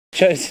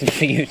chosen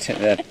for you to...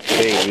 That's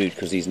very rude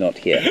because he's not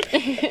here.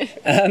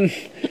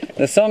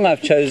 The song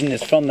I've chosen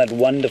is from that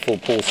wonderful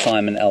Paul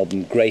Simon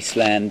album,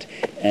 Graceland,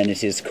 and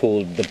it is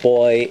called The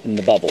Boy in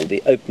the Bubble,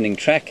 the opening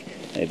track.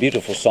 A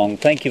beautiful song.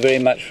 Thank you very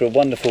much for a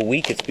wonderful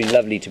week. It's been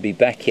lovely to be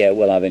back here.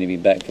 Well, I've only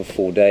been back for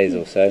 4 days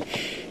or so.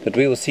 But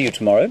we will see you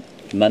tomorrow,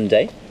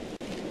 Monday,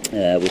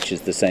 which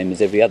is the same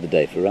as every other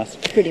day for us.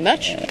 Pretty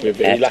much.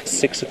 At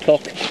 6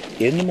 o'clock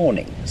in the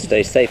morning.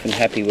 Stay safe and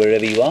happy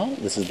wherever you are.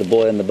 This is The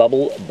Boy in the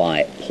Bubble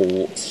by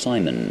Paul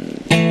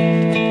Simon.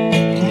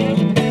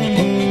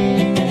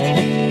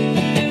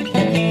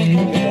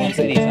 Dance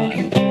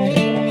anytime.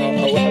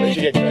 I'll let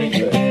you get going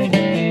to it.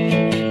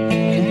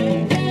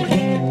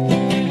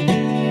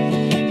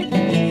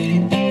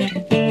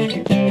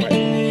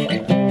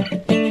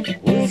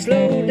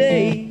 Slow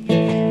day,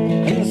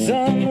 and the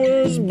sun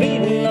was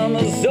beating on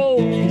the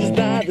soldiers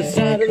by the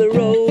side of the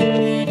road.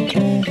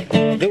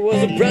 There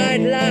was a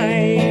bright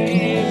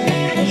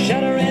light,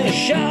 shattering a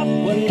shop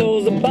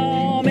windows. The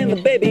bomb in the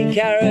baby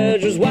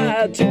carriage was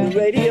wired to the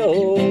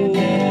radio.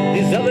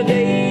 These other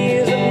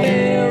days of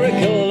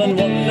miracle and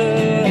wonder.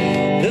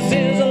 This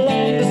is a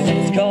long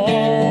distance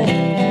call.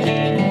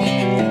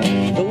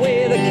 The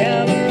way the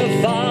camera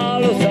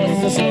follows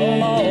us in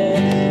slow-mo.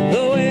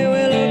 The way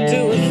we look to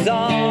a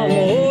song.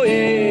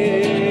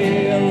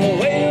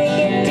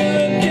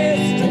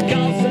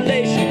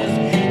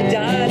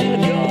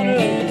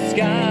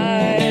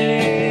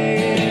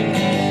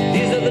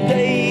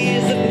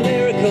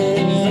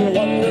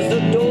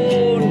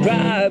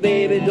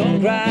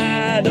 Don't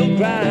cry, don't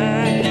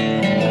cry.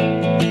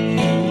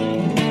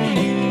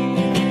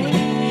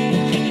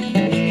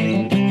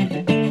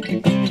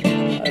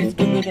 That's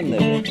good rhythm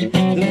there.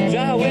 The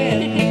dry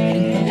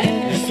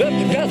wind swept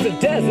across the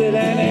desert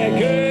and a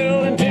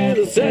girl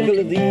into the circle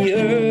of the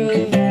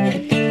earth.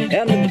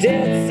 And the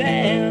dead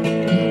sand,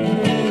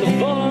 the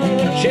fallen of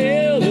the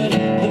children,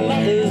 the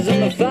mothers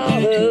and the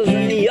fathers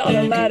and the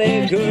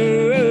automatic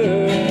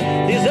girl.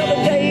 These are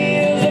the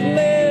days of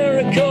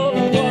miracle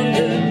and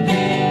wonder.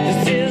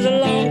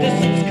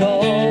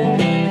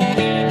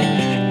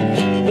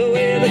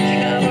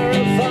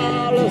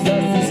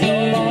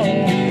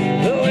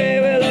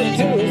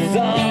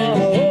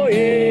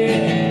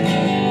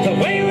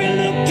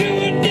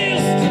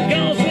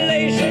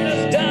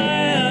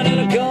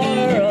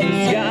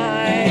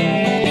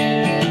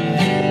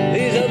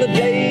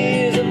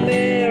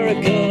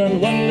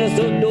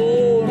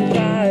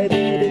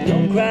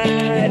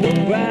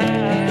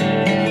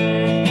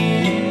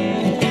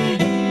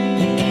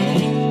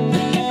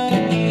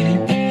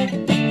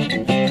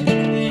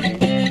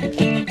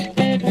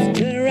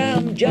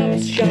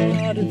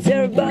 It's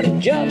everybody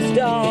jump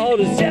start.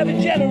 It's every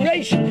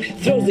generation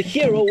throws a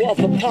hero off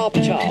a pop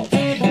chart.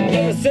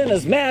 Medicine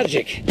is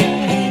magic,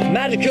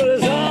 magical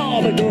as